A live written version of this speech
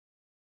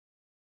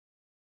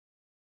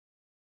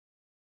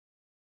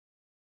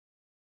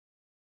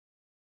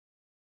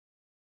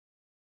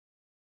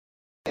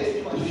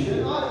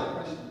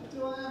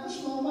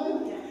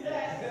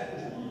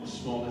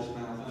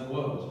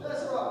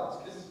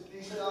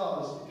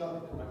cigars.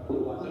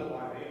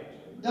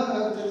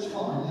 No, that's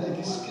fine. Yeah,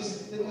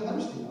 because they're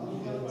hosting,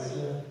 aren't you?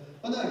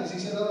 Oh no, because he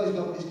said, oh,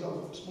 he's got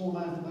a small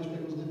mouth for most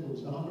people's nipples,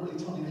 and I've got really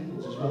tiny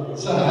nipples as well.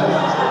 So,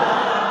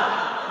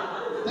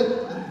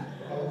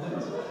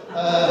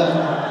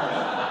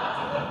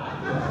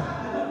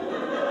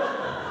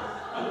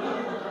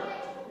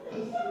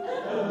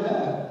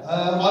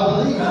 I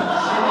believe.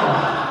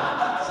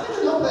 So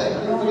it's not there.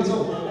 You're not at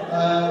all.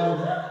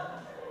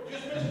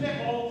 Just miss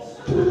nipples.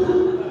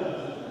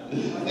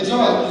 It's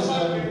alright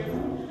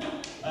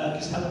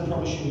because Helen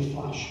promised you would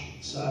flash.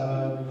 So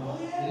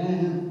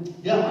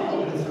yeah, I'm not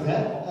going to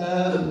forget.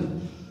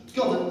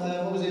 Go on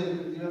then. What was the other? Do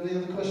you have any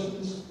other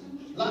questions?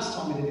 Last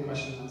time we did a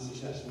question and answer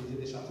session, we did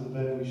this after the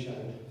Birmingham show.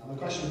 And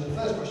the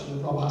first question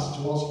that Rob asked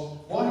was,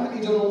 why haven't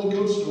you done all the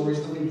good stories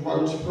that we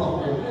wrote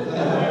properly?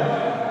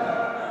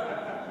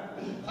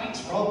 Thanks,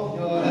 Rob.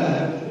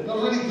 You're got a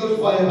really good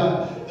way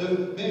about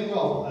me and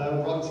Rob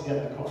write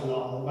together quite a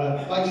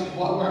lot. Basically,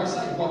 where I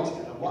say write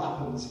together, what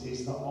happens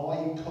is that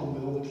I come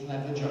with all the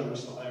clever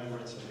jokes that I've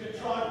written.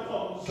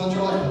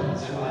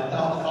 Contrivance, right?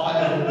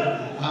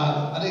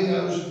 And he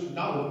goes,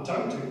 no,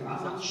 don't do that.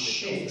 That's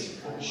shit.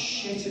 That's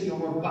shit, and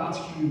you're a bad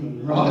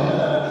human,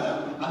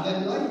 right? And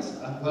then later,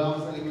 when I'm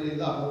feeling really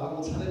low, I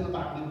will tell him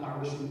about an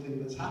embarrassing thing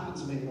that's happened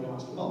to me in the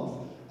last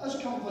month. As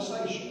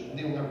conversation, and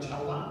he'll go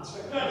tell that.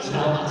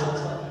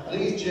 And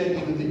he's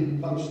genuinely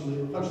most of the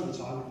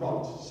time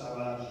right. So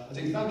I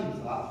do thank him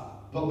for that.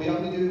 But we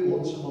only do it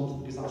once a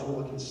month because that's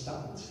all I can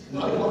stand. And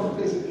what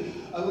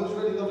was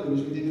really lovely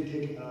was we did a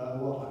gig a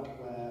while back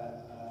where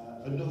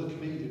another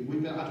comedian,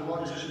 we've had a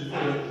writing session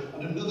before,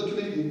 and another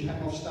comedian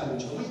came off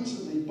stage, and we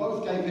instantly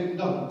both gave him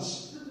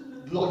notes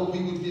like we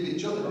would give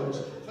each other notes,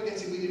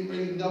 forgetting we didn't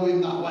really know him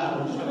that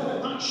well.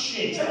 That's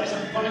shit, that's a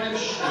bag of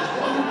shit.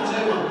 What are you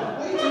doing? What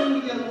are you doing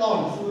with your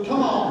life?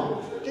 Come on,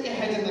 get your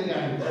head in the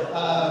game.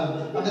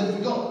 And then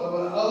we got,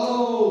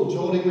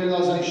 dawning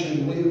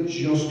realisation, we've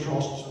just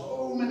crossed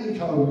so many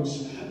codes.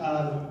 It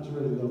was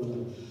really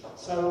lovely.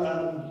 So,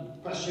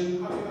 question?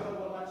 Have you ever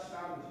got that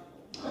stand?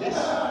 Yes.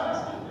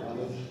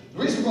 The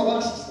reason why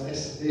I've asked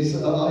this is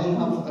that I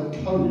have a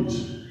code.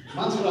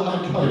 Man's going to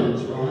have a code,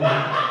 right?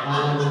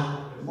 And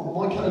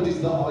my code is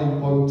that I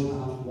won't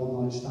have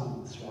one-night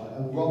stands, right?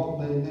 And Rob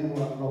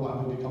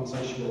having a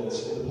conversation with us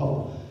at the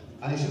pub.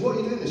 And he said, what are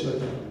you doing this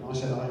weekend? And I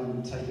said,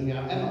 I'm taking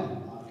out Emma. I'm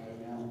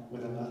going out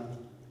with Emma,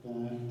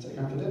 take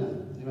her out for dinner.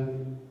 And he went,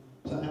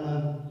 is that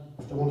Emma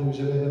the one who's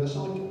a bit of a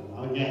psycho? And I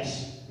went,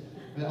 yes.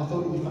 I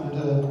thought you found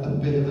a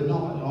bit of a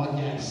knob. And I went,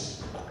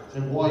 yes. I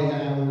said, why are you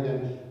going out with her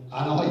again?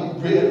 And I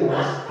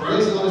realised the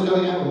reason I was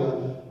going out with her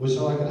was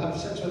so I could have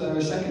sex with her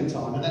a second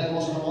time, and then it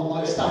wasn't a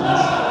one-night stand.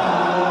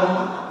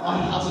 I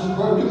hadn't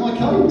broken my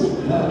code.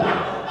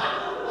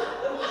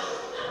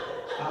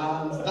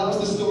 And that was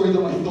the story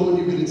that I thought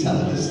you were going to tell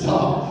at the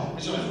start,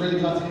 which I was really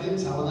glad you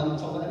didn't tell, and then I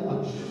told it anyway.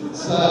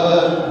 So,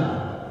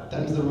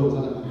 them's the rules, I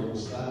don't know the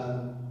rules.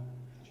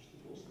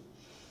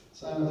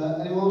 So,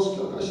 anyone else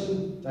got a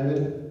question?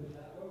 David?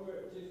 When we're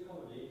at Cheerful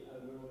Comedy and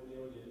we're all in the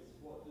audience,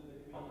 what do the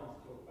comedians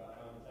talk about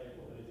around the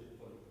table that isn't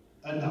funny?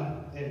 No,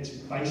 it's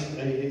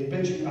basically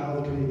bitching about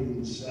other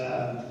comedians.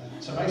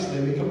 So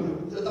basically,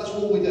 that's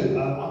all we do.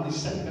 I'm the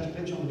second best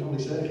bitch on the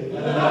comedy circuit.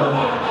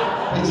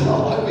 It's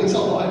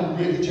not I'm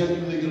really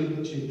genuinely good at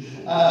bitching.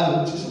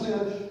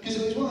 Because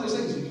it's one of those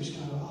things you just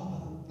go,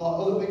 like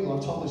other people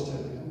I've told this to,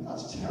 they go,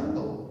 that's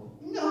terrible.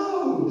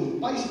 No!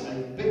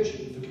 Basically,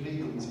 bitching for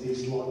comedians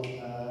is like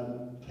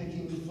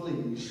picking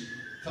fleas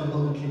for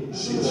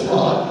monkeys. It's like, I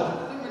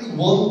don't really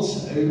want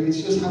to,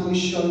 it's just how we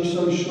show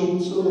social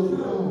sort of,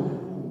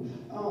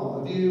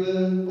 have you,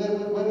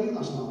 where were you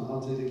last night? I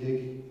did a gig.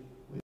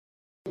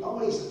 Oh,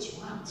 he's a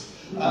twat.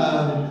 And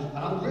I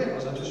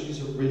realised I just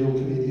used a real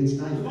comedian's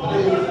name. But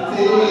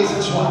he is a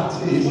twat,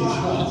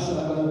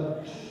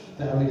 So,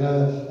 there we go.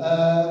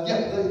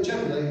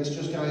 Generally it's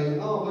just going,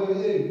 where are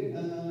you?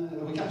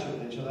 We catch up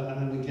with each other and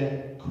then we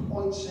get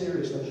quite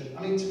seriously. I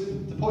mean, to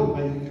the point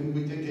where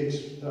we do gigs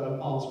that are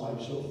miles away,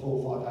 sort of 4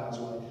 or 5 hours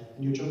away,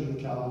 and you'll jump in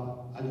the car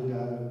and you'll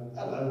go,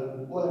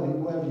 hello,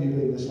 where have you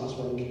been this last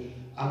week?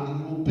 And you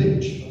will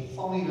bitch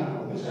for 5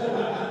 hours,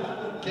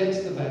 get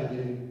to the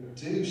venue,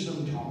 do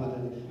some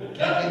comedy,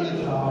 get in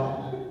the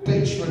car,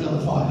 bitch for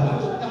another 5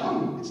 hours.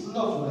 No, it's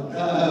lovely.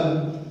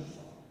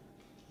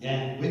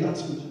 We've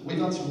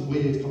had some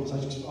weird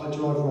conversations. I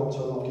drive Rob to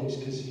a lot of gigs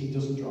because he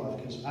doesn't drive,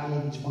 because A,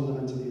 he's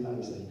fundamentally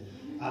lazy,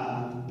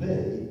 and B,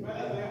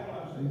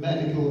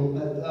 medical,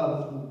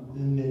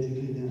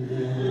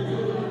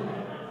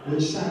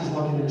 which sounds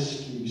like an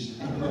excuse.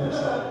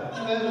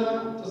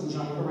 Doesn't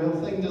sound like a real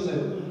thing, does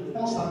it?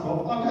 What's that,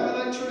 Rob? I've got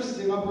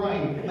electricity in my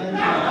brain. Maybe.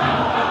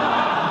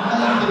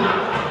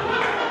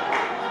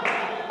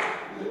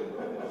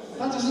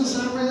 That doesn't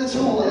sound real at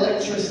all,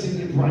 electricity in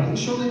your brain.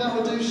 Surely that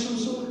would do some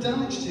sort of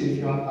damage to you if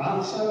you had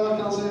that, so I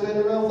can't see it being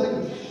a real thing.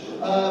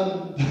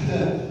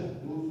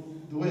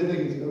 The weird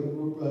thing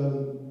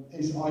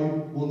is I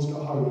once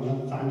got home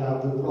and found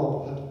out that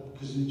Rob had,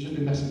 because he'd just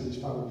been messing with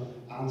his phone,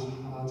 and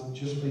had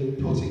just been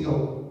putting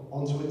up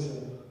on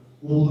Twitter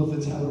all of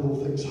the terrible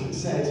things I'd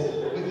said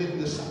within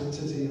the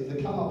sanctity of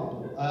the cardinal.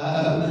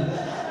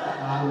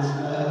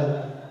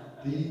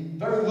 The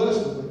very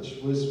worst of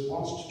which was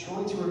whilst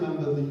trying to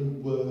remember the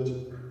word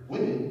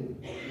women.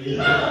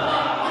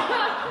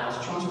 I was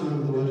trying to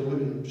remember the word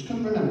women, just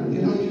couldn't remember.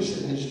 You know, you're just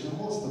sitting there just going,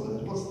 what's the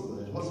word? What's the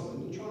word? What's the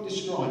word? Try and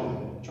describe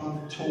it. Try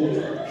and talk.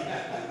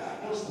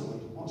 What's the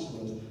word? What's the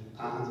word?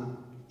 And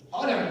I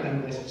don't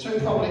remember this, so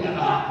it probably never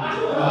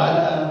happened.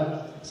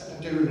 Right? Except I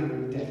do remember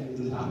it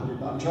definitely did happen.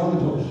 But I'm trying to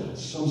put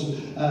some sort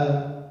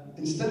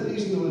instead of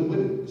using the word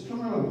women, because I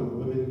can't remember the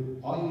word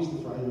women, I use the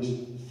phrase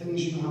things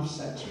you have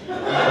sex with. Now,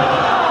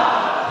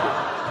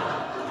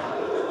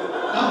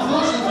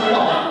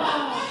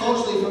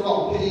 unfortunately for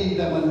Rob, he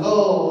then went, a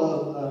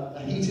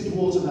heated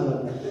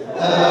watermelon.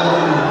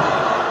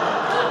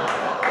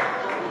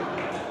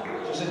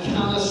 Just a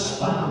can of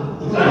spam.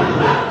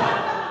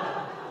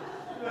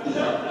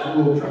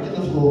 Oh, cracking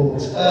the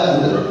floors. We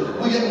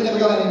never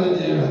got anywhere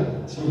near it.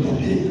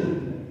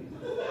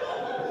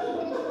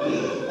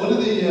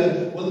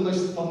 One of the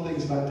most fun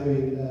things about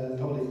doing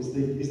comedy is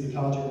the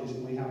car journeys,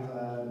 and we have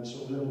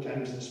sort of little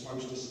games that are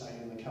supposed to stay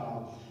in the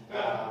car.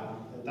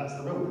 That's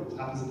the rule. It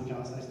happens in the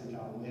car, stays in the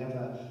car. And we have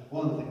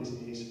one of the things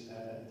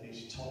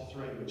is top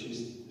three, which is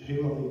who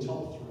are the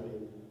top three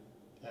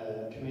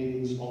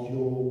comedians of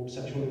your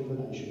sexual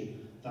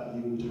inclination that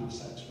you would have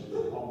sex with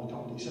on the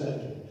comedy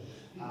circuit.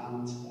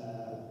 And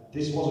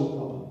this wasn't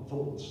Rob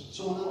thoughts.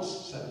 Someone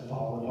else said a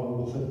vile and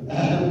horrible thing.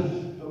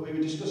 But we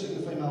were discussing a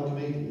female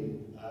comedian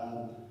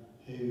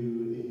who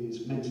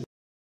is mentally.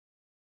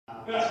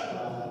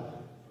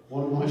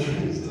 One of my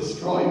friends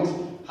described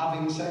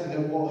having sex,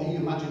 what he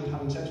imagined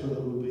having sex with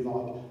her would be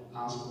like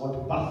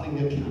bathing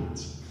a cat.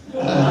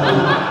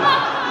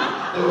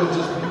 There would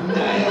just be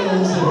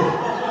nails and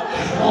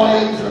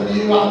crying from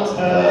you and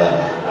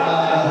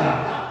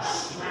her,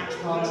 scratch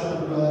marks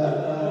everywhere.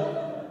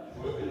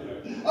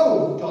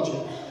 Oh, gotcha.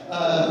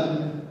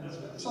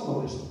 It's on the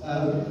list.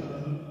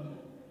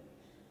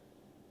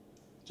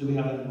 Do we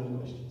have any more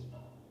questions?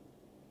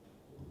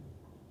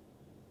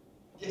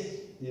 Yes.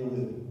 Yeah, we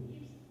do.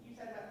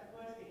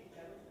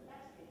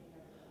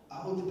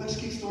 Oh, the best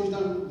gig stories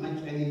don't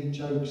make any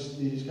jokes.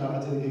 You just go, I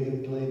did a gig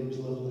at the Glen, it was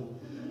lovely.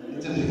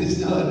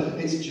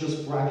 It's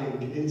just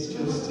bragging. It's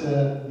just,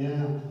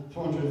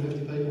 450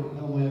 people,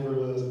 tell me every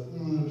word.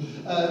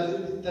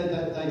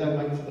 They don't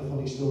make for the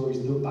funny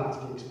stories. The bad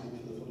gigs make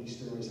for the funny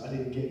stories. I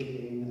did a gig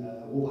in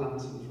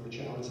Wolverhampton for a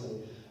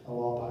charity a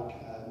while back.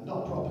 Not a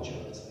proper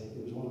charity.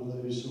 It was one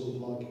of those sort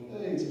of like,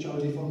 hey, it's a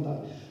charity fun day.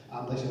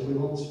 And they said, we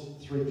want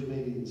 3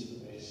 comedians for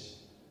this.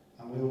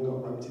 And we all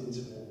got roped into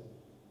it.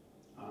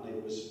 And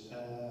it was,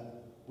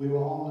 we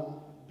were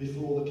on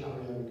before the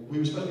karaoke. We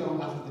were supposed to go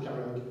on after the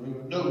karaoke. We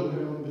were on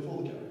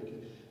before the karaoke.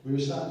 We were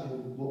sat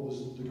in what was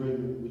the green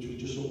room, which was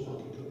just sort of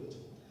like a cupboard.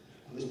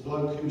 And this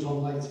bloke who was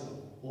on later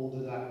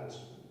wandered out.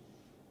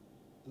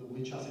 And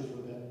we chatted for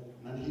a bit.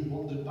 And then he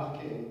wandered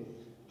back in,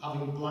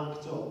 having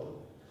blacked up,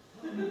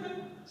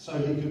 so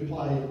he could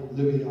play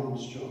Louis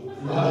Armstrong.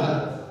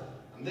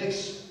 And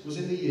this was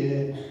in the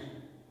year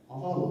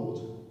of our Lord,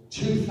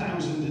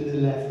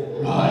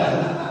 2011.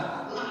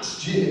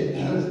 Last year.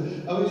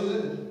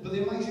 But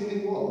the amazing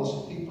thing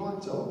was, he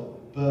blacked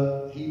up,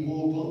 but he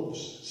wore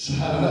gloves. So,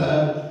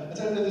 I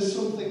don't know, there's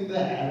something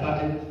there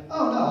about him.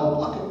 Oh no, I'll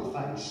black up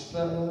my face,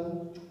 but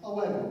I'll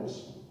wear gloves.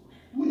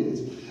 Weird.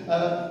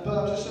 But I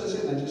was just sort of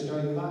sitting there just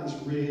going, that is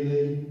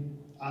really...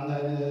 And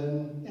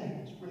then,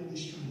 it's really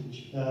strange.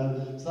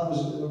 So that was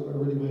a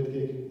really weird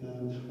gig.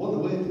 One of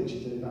the weird things you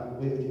do about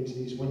weird gigs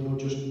is when you're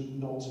just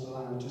not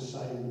allowed to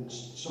say,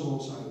 someone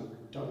saying,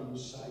 don't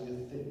say a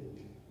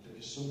thing,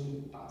 because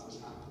something bad has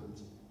happened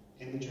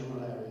in the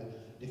general area.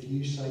 If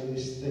you say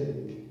this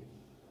thing,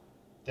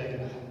 they're going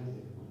to hate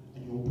you,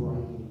 and your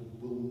brain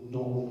will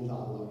not leave that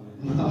alone.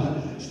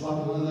 It's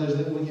like one of those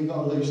that when you've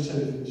got a loose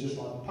tooth, it's just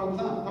like, poke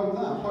that, go on,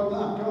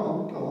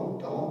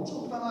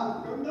 talk about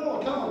that. Go, no,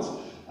 I can't.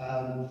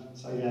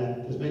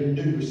 There's been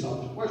numerous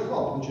times. Whereas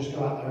Rob would just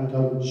go out there and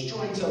go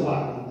straight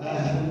away.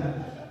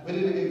 We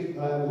did a gig,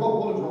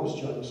 one of Rob's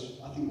jokes,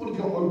 I think one of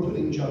your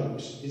opening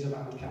jokes is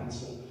about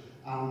cancer.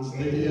 And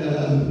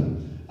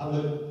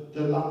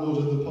the landlord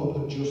of the pub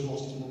had just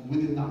lost his mum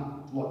within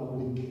that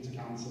week to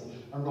cancer.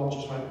 And Rob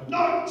just went,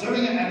 no,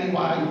 doing it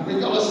anyway.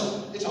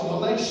 It's on the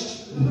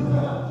list.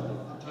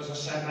 There's a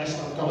set list,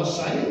 I've got to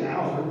say it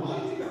now. Why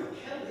have you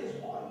killed his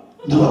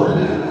wife? No.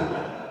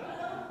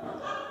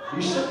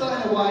 You said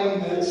that in a way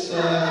that's,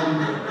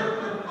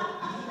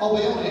 I'll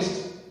be honest,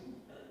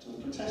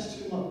 don't protest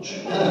too much.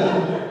 I'm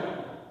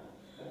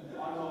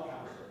not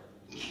cancer.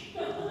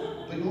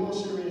 But you're not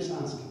serious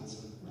as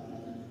cancer.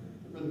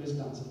 Rhythm is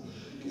cancer.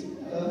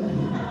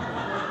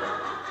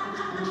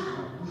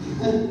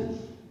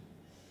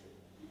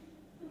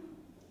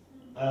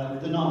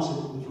 The Nazi.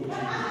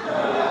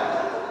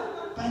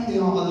 Bang the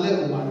arm a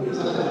little, mate.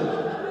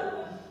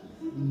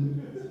 Do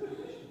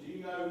you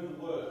know the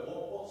word?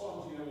 What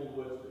songs do you know all the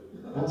words to?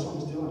 What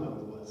songs do I know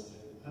the words to?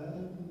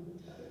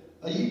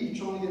 Are you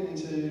trying to get me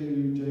to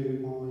do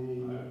my...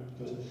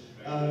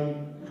 I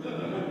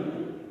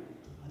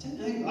don't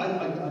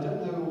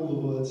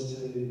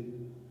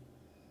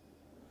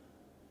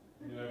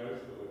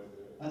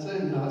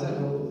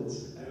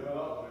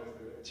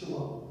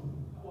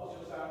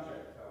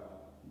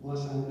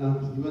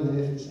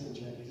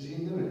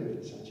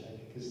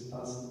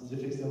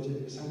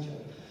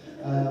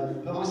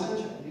But my sound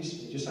check used to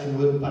be just saying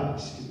the word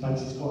bass, because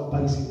bass is quite a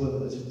basic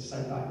word to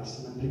say bass,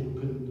 and then people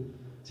couldn't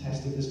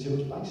test if there's too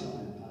much bass on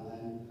it. And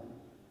then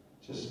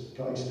just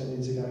got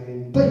extended to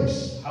going,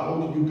 bass! How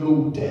long can you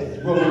go?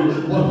 Death row!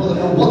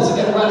 Once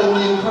again, riding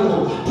the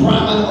incredible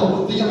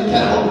Primal, the young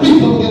cattle,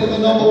 people getting the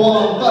number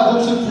one, 5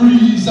 ups and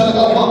 3s, and I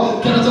got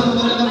one, can I tell them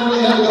that I never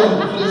really had to go?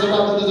 But it's a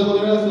rapper, there's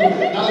nobody else. Now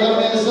I got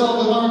me myself,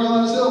 and I'm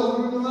going myself,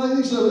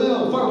 so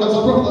now, Farrakhan's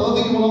a problem, I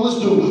think you want to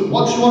listen to.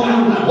 What you want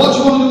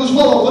to do is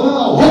follow for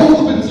now. Hold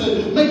up and say,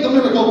 make the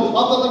miracle. I've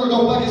got the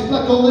lyrical back, it's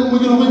black gold, then we're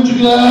going to win, check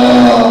it out.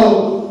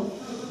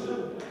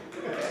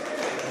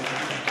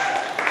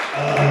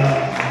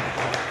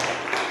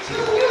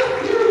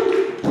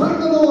 Bring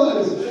the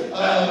noise.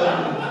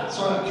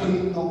 Sorry, I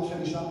couldn't not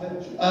finish that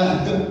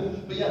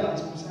bit. But yeah,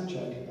 that's my sound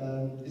check.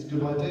 It's a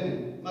good way of doing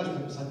it. Most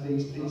people say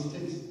these,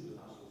 t's.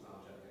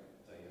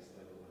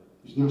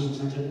 National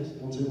sound check is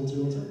 1, 2, 1,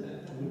 2, 1, 2.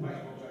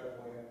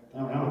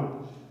 All right.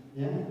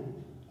 Yeah.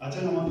 I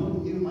don't know, I'm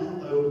pointing at you,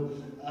 mate, though.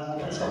 I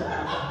can't stop.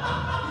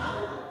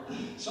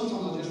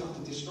 Sometimes I just have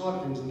to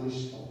describe things and they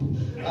stop.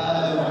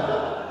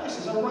 This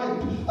is a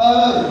rape.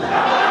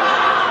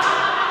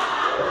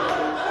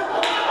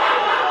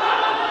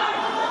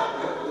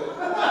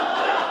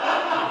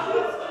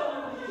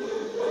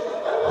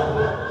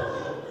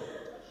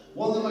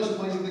 One of the most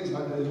amazing things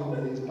about doing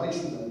comedy is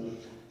basically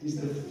is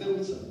the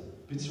filter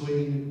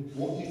between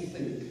what you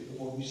think and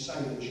what you say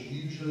that's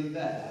usually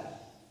there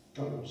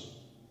goes.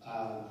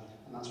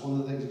 And that's one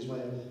of the things is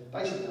where,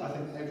 basically, I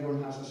think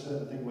everyone has a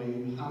certain thing where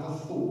you have a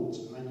thought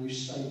and then you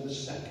say the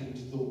second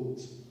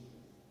thought.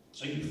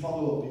 So you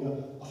follow up, you go,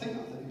 I think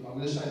that thing, I'm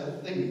going to say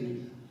that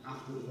thing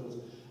after the thought.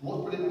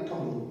 What's brilliant about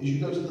comedy is you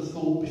go to the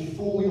thought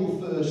before your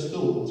first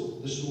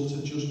thought, the sort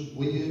of just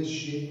weird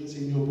shit that's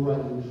in your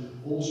brain,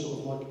 all sort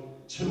of like,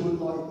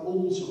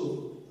 all sort of,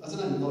 I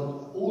don't know,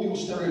 like all your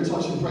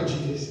stereotypes and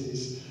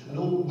prejudices and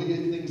all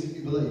weird things that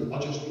you believe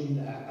are just in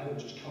there, they don't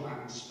just come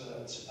out in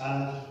spurts.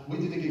 We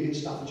did a gig at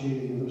Stafford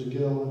Uni and there was a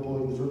girl and a boy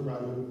in the front row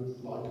who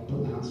like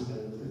put their hands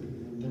together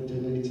and they were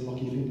doing it to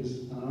Lucky Fingers.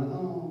 And I went, oh,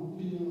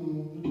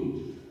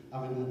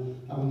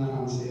 having the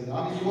hands here. I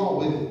mean, you are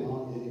with him,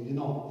 aren't you? You're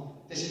not,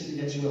 this isn't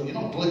to get you up, you're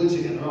not glued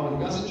together, are you?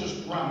 He hasn't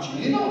just grabbed you,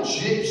 you're not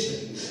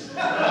gypsies.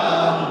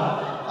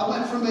 I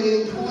went from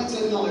being quite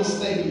a nice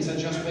thing to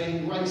just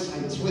being race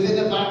hates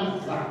within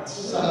about that.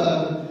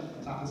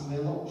 It happens to me a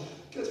lot.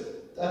 Good.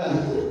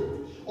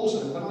 Also,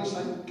 when I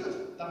say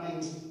good, that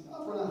means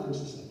I've run out of things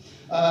to say.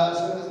 So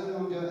has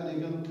anyone got any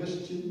good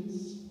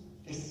questions?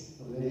 Yes,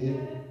 over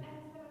there.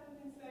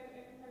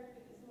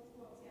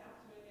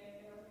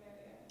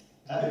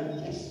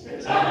 Yes.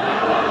 I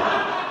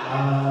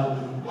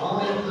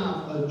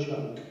have a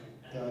joke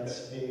that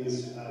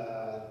is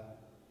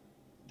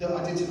that I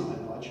did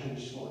tonight, but I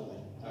changed slightly.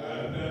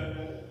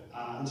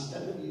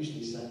 Instead of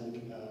usually saying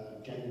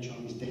gay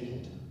Chinese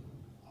dickhead,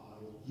 I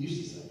used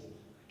to say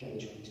gay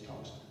Chinese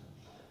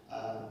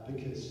cocksucker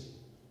because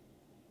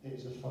it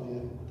was a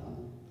funnier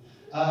time.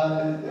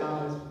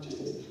 And just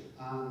is.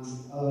 And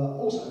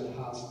also it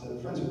has the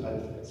friends with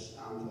benefits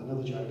and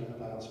another joke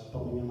about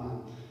bombing a man.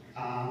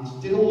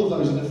 And did all of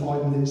those in a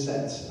 5-minute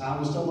set. And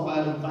was told that I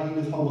had a vein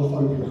of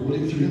homophobia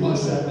running through my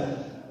set,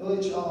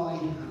 which I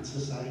had to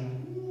say,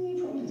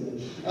 probably do.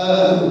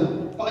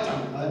 But I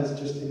don't. It's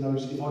just in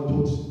those, if I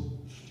put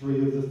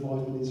 3 of the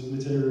 5 minutes of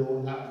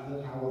material out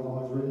that however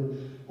I've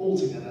written all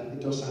together, it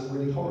does sound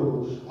really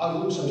horrible. I've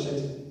also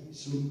said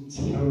some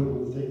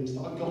terrible things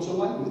that I've got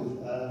away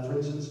with. For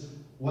instance,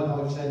 when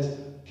I've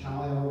said, can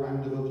I have a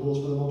round of applause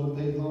for the modern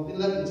people in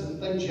Leamington?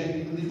 They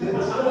genuinely did.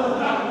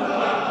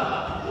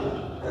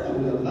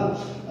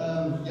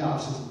 Yeah,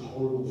 I've said some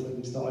horrible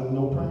things that I'm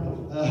not proud of.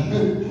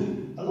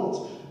 A lot.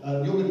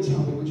 You're going to tell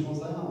me which ones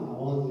they are now,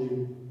 aren't you?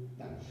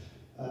 No.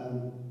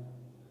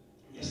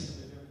 Yes.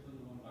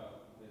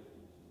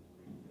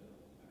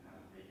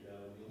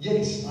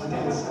 Yes, I did.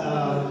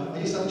 I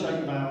used to have a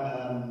joke about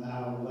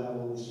how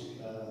werewolves,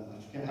 I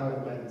forget how it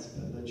went,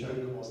 but the joke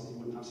was that you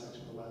wouldn't have sex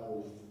with a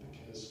werewolf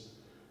because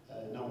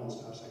no one wants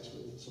to have sex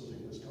with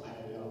something that's got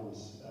hairy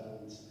arms.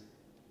 And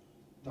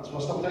that's why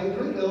I stopped dating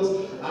Greek girls.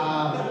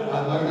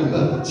 I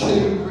remember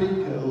 2 Greek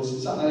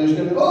girls sat there who's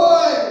going, oi!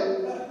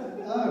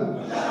 No.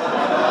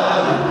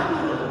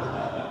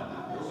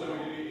 Also,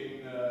 we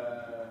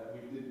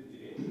did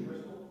it in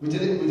Bristol. We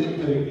did in Bristol.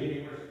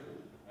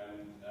 And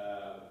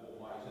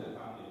what my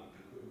family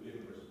who live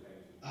in Bristol came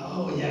to.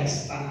 Oh, yes,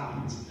 that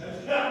happened.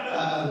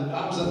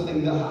 That was a thing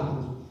that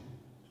happened.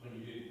 When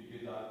you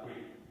did that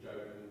Greek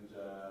joke, and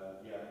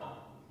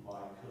my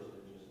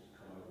cousin just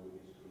come over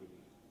with his Greek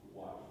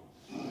wife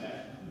and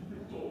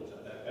their daughter,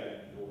 their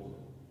baby daughter.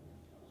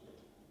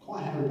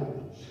 Quite hairy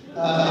baby.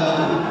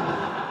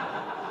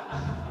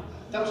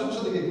 That was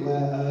also the gig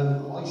where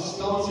I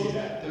started.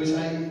 There was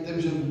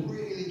a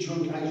really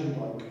drunk Asian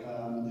bloke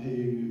who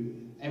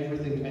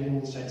everything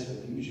anyone said to him,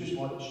 he was just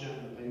like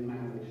shouting at being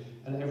angry.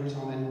 And every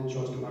time anyone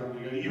tried to come over,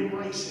 he'd go, "You're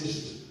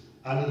racist."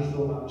 And he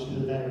thought that was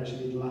hilarious, and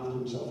he laughed at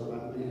himself for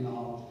about a minute and a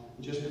half.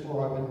 And just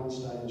before I went on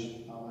stage,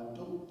 I went,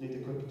 "Oh, need a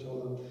quick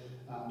toilet."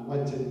 and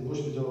went in,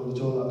 pushed the door on the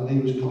toilet, and he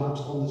was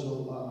collapsed on the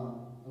toilet like that.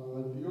 And I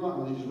went, "You're right,"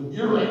 and he just went,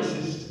 "You're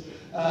racist."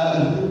 And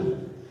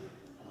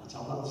I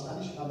told that on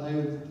stage, and they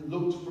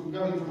looked from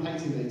going from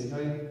hating me to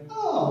going,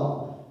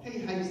 "Oh, he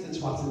hates the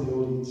twat in the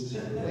audience.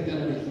 They're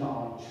going to be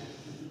fine."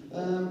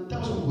 That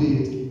was a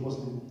weird gig,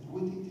 wasn't it?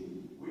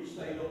 We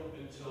stayed up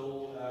until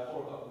 4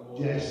 o'clock in the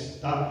morning. Yes.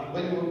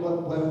 When you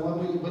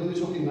were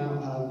talking about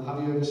have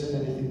you ever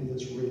said anything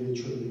that's really,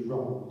 truly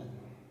wrong?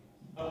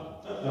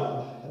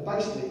 Right.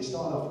 Basically, it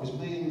started off because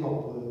me and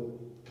Rob were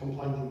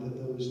complaining that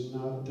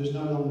there's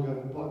no longer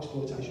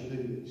blaxploitation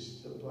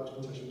movies. That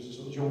blaxploitation was a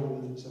sort of genre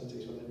in the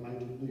 70s when they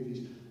made movies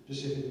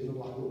specifically for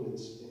black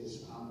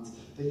audiences, and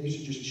they used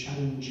to just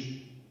change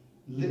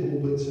little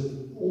bits of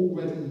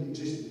already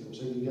existing films.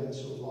 So you get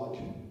sort of like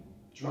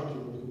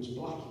Dracula becomes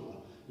Blackula.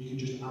 You can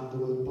just add the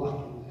word black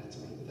in there to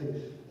make the thing.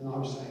 And I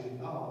was saying,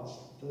 I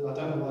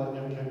don't know why it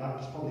never came back.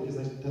 It's probably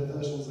because the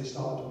first ones they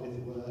started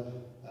with were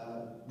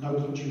No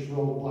Country for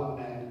Old Black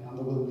Men and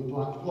There Will Be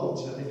Black Blood.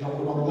 So they got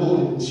the wrong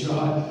audience,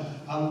 right?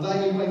 And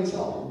they went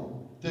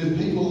on. The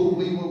people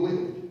we were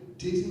with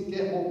didn't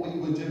get what we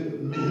were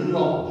doing, me and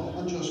Rob,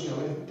 and just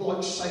going,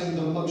 like saying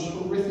the most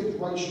horrific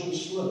racial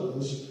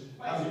slurs.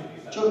 Yeah,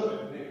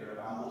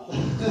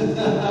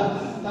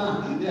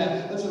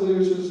 that's what we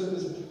were just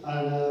saying.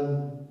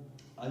 And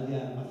I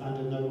found a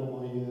note on my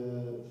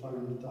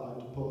phone that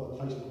I'd put on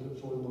Facebook at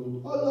 4 in the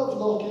morning. I love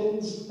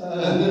lock-ins. I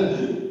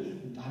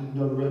have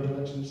no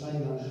recollection of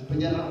saying that. But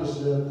yeah, that was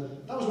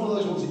one of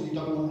those ones that you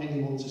don't want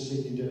anyone to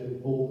see you do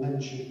or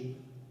mention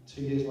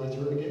 2 years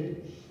later at a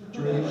gig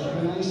during a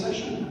Q&A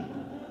session.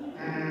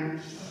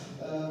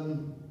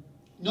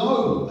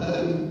 No.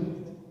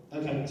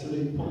 Okay, to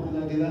the point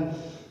lady there.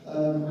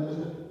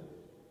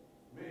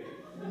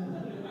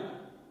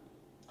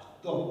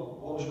 Go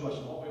on, what was your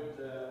question? What would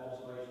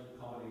observation of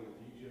comedy in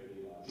the future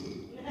be like?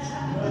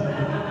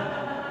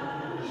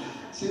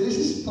 See, this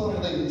is part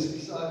of the thing,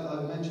 because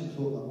I mentioned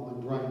before that my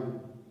brain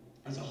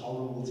is a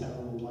horrible,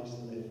 terrible place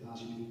to live,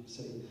 as you can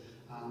see.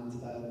 And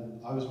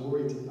I was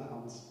worried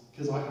about,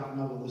 because I have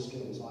no other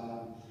skills, I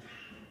am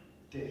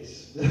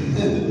this.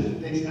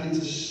 And it's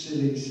a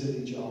silly,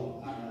 silly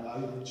job. And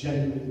I'm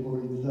genuinely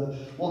worried that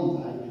one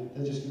day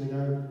they're just going to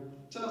go,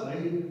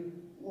 "Charlie,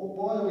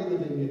 why are we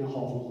living in a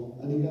hovel?"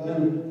 And you go,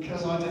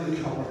 "Because I did a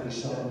comedy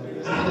song.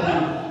 Because I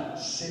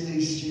did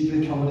silly,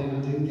 stupid comedy and I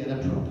didn't get a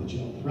proper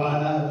job."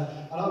 Right?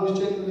 And I was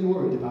genuinely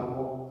worried about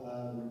what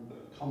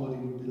comedy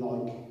would be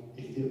like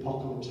if the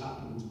apocalypse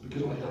happened,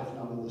 because I have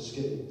no other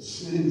skills.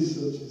 So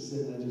just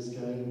sitting there just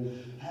going,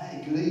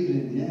 "Hey, good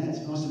evening, yeah,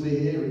 it's nice to be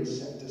here in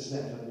Sector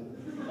 7.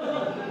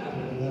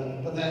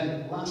 But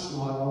then last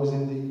night I was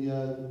in the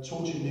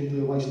tortured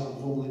nuclear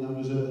wasteland formerly known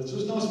as Earth, so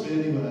it's nice to be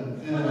anywhere.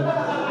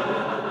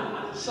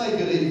 Yeah. Say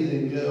good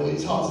evening,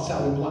 it's hard to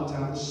tell, we blacked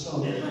out the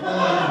sun.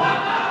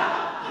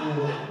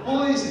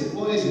 Why is it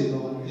like, why is it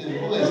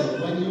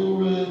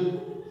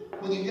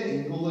when you're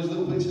getting all those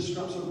little bits of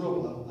scraps of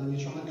rubber and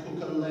you're trying to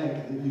cook a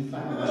leg that you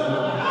found,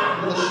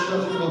 little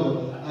scraps of rubber,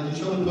 and you're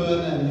trying to burn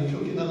them and you're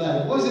cooking the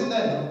leg, why is it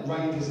then that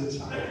raiders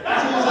attack?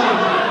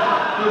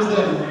 Who's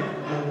them?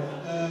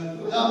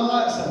 I'm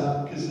allowed to say that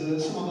because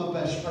some of my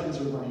best friends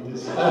are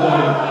raiders.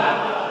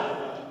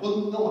 Well,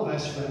 not my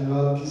best friend,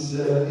 because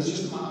he's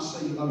just the man I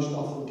see most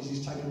often because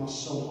he's taken my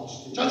son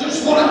hostage. I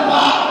just want him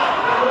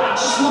back!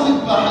 Just want him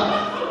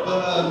back!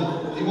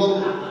 But he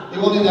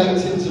wanted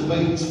 8 tins of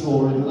beans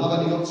for him, and I've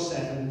only got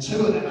 7. 2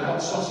 of them have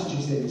got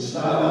sausages in, so...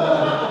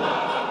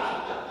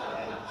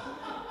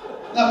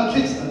 No, but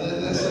kids,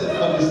 they're sort of the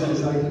funniest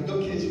things. Like, you've got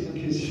kids,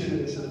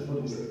 they're sort of the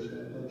funniest things.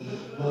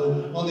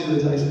 One the other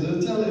day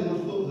said, "Tell him my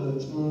foot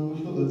hurts, my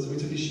foot hurts." So he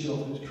took his shit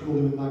off and was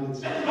crawling with maggots.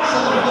 So the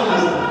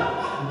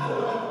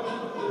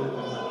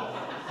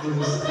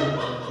funniest thing.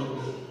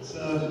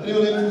 So,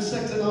 anyone in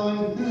Sector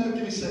 9?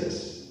 Give me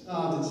 6. Oh, I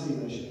didn't see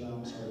that shit. No,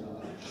 I'm sorry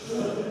about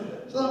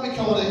that. So that'll be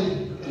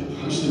comedy.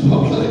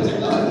 Post-apocalyptic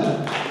nightmare.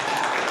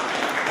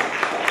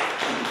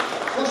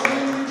 What's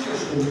really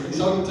interesting is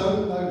I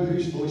don't know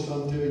whose voice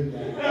I'm doing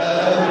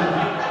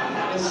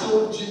now. It's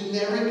sort of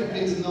generic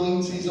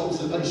mid-90s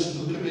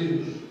observational comedy.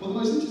 One of the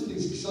most interesting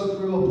things, because I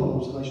grew up on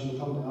observational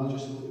comedy, and I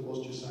just thought it was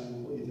just saying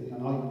what you think,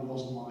 and I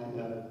lost my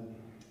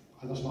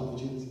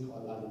virginity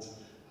quite late.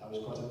 I was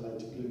quite a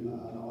late bloomer,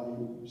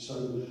 and so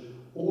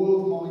all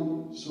of my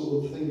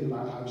sort of thinking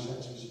about how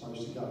sex was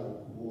supposed to go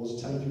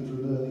was taken from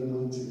early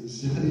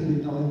 90s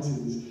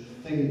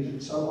thing.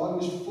 So I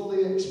was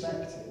fully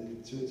expecting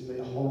it to be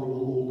a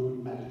horrible, awkward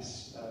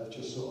mess of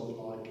just sort of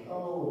like,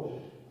 oh,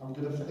 I'm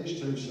going to finish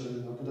too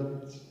soon, I'm going to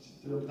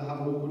have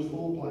an awkward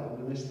foreplay, I'm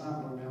going to miss that,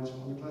 I'm going to be able to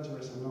find the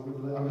clitoris, I'm going to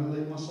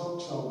leave my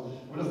socks on,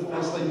 I'm going to fall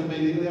asleep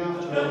immediately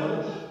after.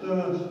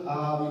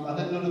 And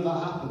then none of that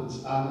happens.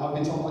 I've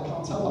been told I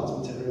can't tell that's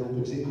material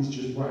because it is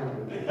just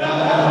bragging.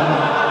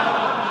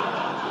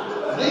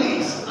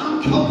 Ladies,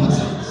 I'm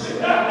competent.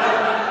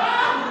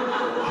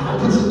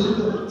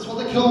 That's what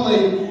they call me.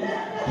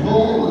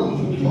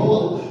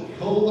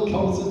 Paul the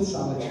competent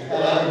savage.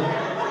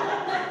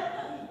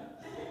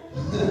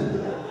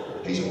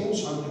 He's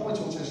also quite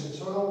autistic,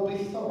 so I'll be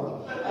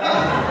thorough.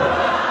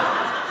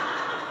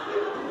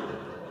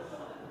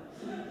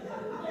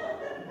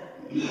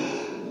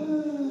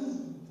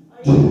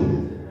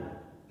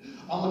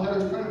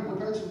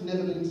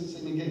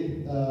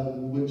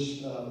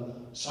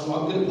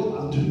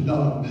 wouldn't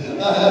know.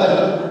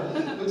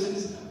 Which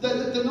is,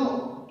 they're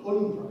not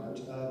unproud.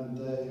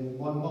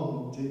 My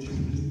mum did.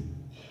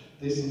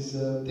 This is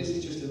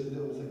just a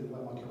little thing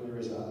where my career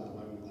is at the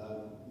moment.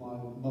 My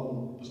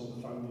mum was on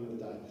the phone the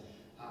other day,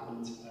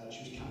 and she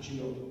was catching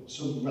up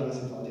some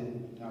relative I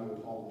didn't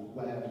know on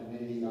where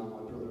me and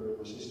my brother and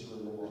my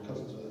sister-in-law or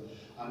cousins were.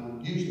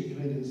 And usually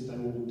comedians, they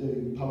will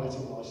do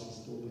poetic license,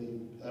 they'll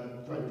be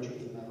great with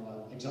truth and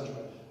they'll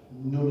exaggerate.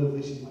 None of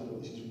this is made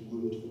up, this is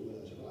word for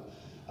word,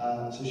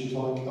 right? So she's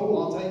like, oh,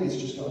 our David's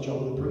just got a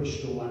job at the British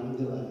store and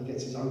Manila. He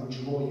gets his own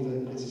driver,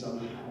 he gets his own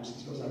house,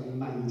 he's got his own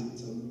maid,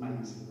 it's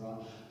amazing,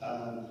 right?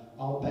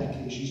 Our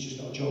Becky, she's just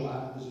got a job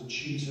as a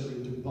tutor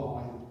in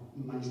Dubai,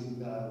 amazing.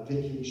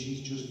 Vicky,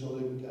 she's just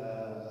done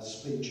a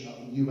speech at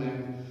the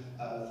UN,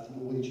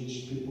 Norwegian,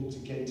 she's been booked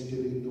again to do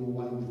it in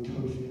Norway with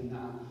Kofi and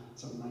Nan.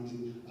 It's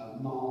amazing.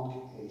 Mark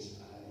is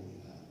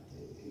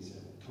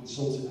a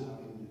consultant out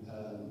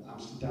in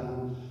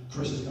Amsterdam.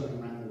 Chris is going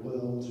around the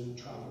world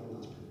travelling,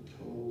 that's pretty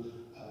cool.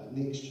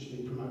 Nick's just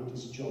been promoted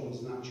his job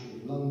as an actor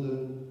in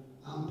London.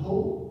 And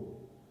Paul.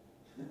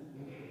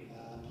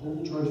 Paul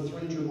drove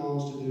 300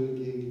 miles to do a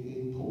gig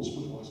in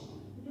Portsmouth last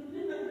night.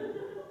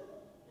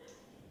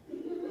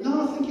 No,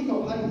 I think he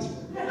got paid.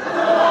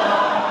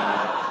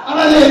 And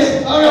I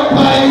did! I got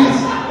paid!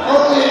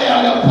 Oh yeah,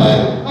 I got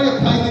paid! I got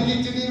paid, the gig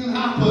didn't even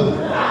happen.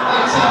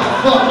 That's how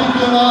fucking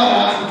good I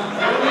am.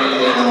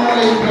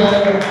 I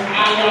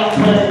got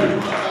paid.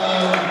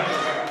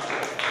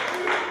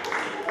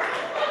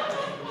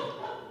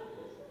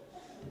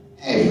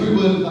 Every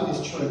word of that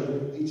is true, but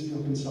it eats me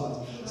up inside.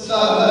 So,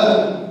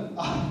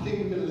 I think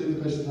we're going to leave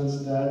the question and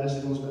answer there, unless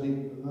anyone's got any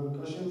other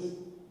questions?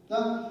 No?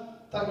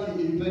 Thank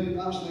you, you've been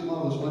absolutely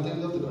marvellous. Well, I do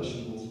love the question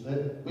and answer bit.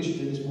 We should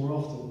do this more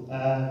often.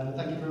 But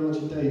thank you very much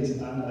indeed,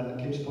 and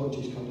keep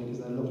supporting Cheese Comedy because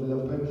they're lovely,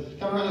 lovely people.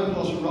 Can we round of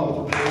applause for Rob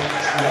for being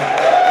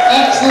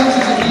excellent as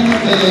a human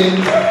being.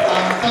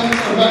 Thanks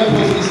for a very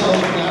positive yourself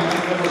for now. Thank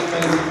you very much,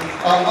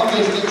 on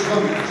these next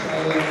months.